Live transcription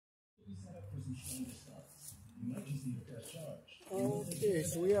Okay,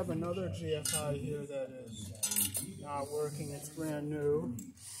 so we have another GFI here that is not working. It's brand new.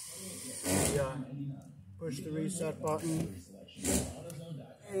 We push the reset button,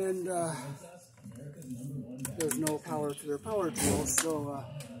 and there's no power to their power tools, so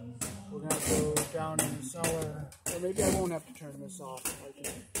we're going to go down in the cellar. Or maybe I won't have to turn this off.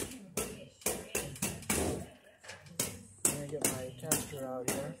 I'm going to get my tester out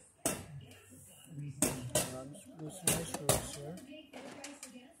here. Loosen my screws here.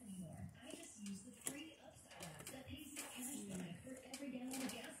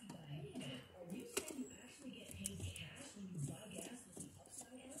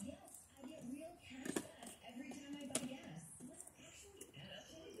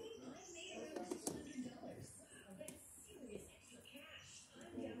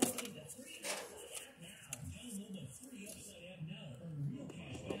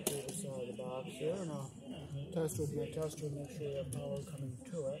 Here, and I'll test with my tester and make sure we have power coming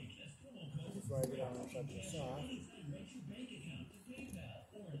to it before I get on and shut this off.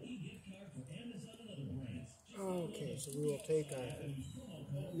 Okay, so we will take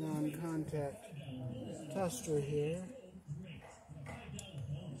a non-contact tester here.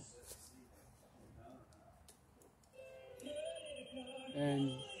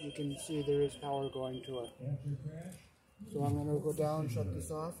 And you can see there is power going to it. So I'm going to go down, shut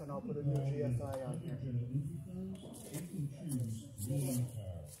this off, and I'll put a new GFI on here.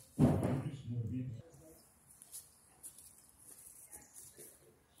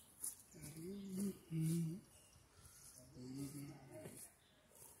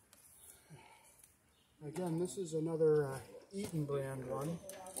 Again, this is another Eaton brand one.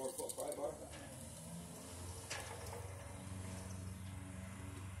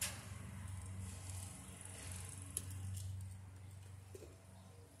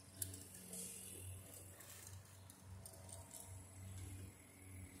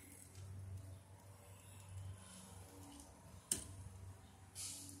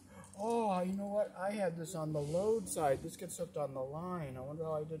 Oh, you know what? I had this on the load side. This gets hooked on the line. I wonder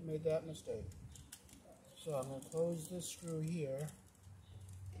how I made that mistake. So I'm going to close this screw here.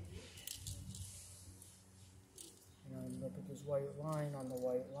 And I'm going to put this white line on the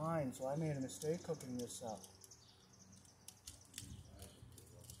white line. So I made a mistake hooking this up.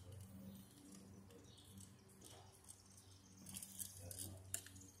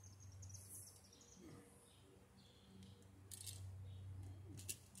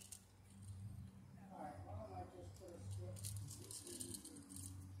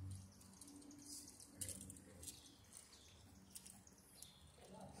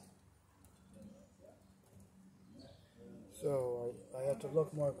 So I have to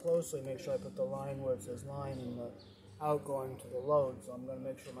look more closely, make sure I put the line where it says line and the outgoing to the load. So I'm going to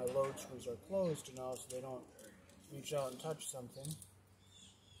make sure my load screws are closed now so they don't reach out and touch something.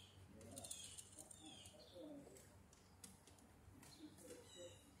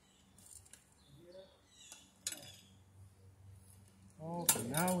 Okay,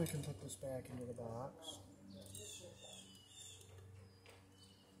 now we can put this back into the box.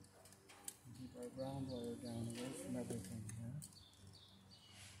 Keep our ground wire down away from everything here.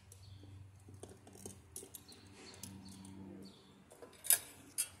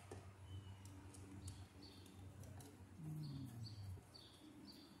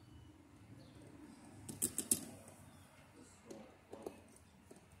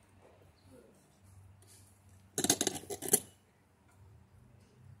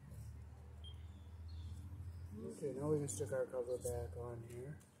 Okay, now we can stick our cover back on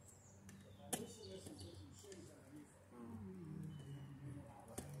here.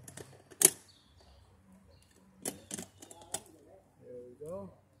 There we go.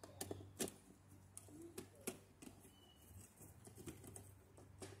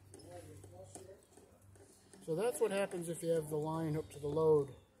 So that's what happens if you have the line hooked to the load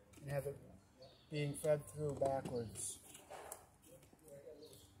and have it being fed through backwards.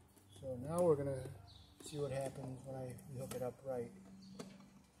 So now we're going to see what happens when I hook it up right.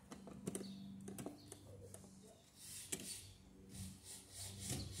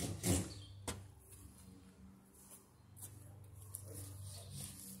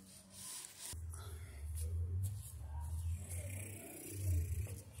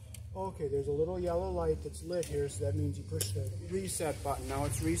 Okay, there's a little yellow light that's lit here, so that means you push the reset button. Now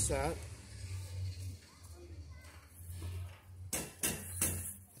it's reset.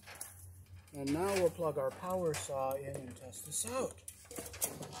 And now we'll plug our power saw in and test this out.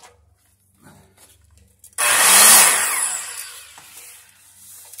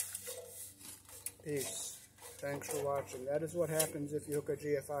 Peace. Thanks for watching. That is what happens if you hook a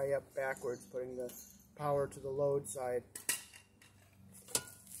GFI up backwards, putting the power to the load side.